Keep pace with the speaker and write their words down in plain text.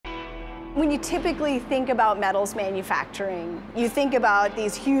When you typically think about metals manufacturing, you think about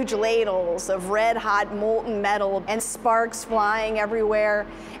these huge ladles of red-hot molten metal and sparks flying everywhere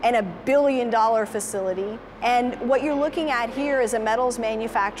and a billion-dollar facility. And what you're looking at here is a metals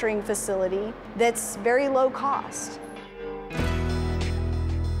manufacturing facility that's very low cost.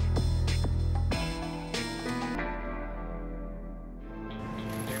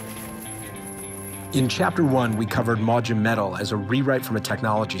 In Chapter 1, we covered Modumetal as a rewrite from a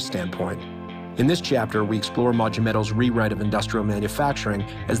technology standpoint. In this chapter, we explore Modumetal's rewrite of industrial manufacturing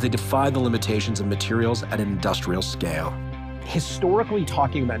as they defy the limitations of materials at an industrial scale. Historically,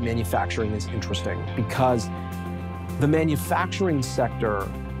 talking about manufacturing is interesting because the manufacturing sector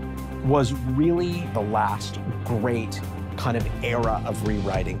was really the last great kind of era of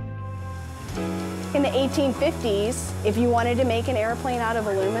rewriting. In the 1850s, if you wanted to make an airplane out of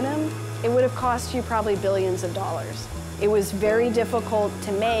aluminum, it would have cost you probably billions of dollars. It was very difficult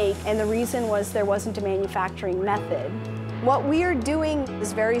to make, and the reason was there wasn't a manufacturing method. What we are doing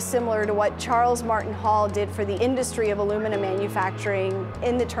is very similar to what Charles Martin Hall did for the industry of aluminum manufacturing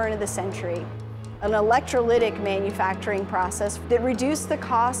in the turn of the century. An electrolytic manufacturing process that reduced the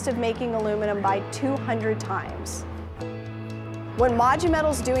cost of making aluminum by 200 times. What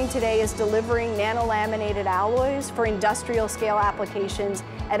Modumetal's doing today is delivering nanolaminated alloys for industrial scale applications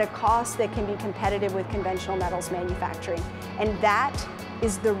at a cost that can be competitive with conventional metals manufacturing. And that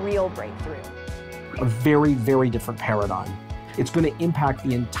is the real breakthrough. A very, very different paradigm. It's going to impact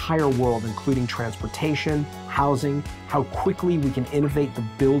the entire world, including transportation, housing, how quickly we can innovate the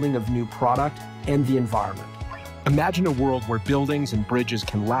building of new product, and the environment. Imagine a world where buildings and bridges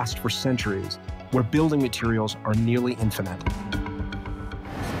can last for centuries, where building materials are nearly infinite.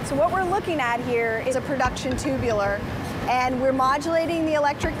 So what we're looking at here is a production tubular, and we're modulating the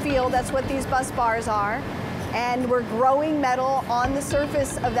electric field. That's what these bus bars are. And we're growing metal on the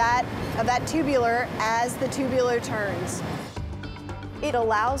surface of that tubular as the tubular turns. It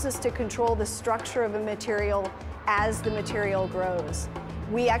allows us to control the structure of a material as the material grows.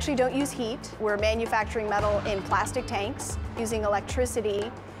 We actually don't use heat. We're manufacturing metal in plastic tanks using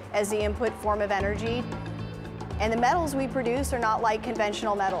electricity as the input form of energy. And the metals we produce are not like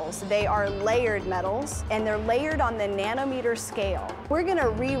conventional metals. They are layered metals, and they're layered on the nanometer scale. We're going to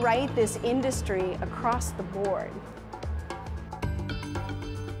rewrite this industry across the board.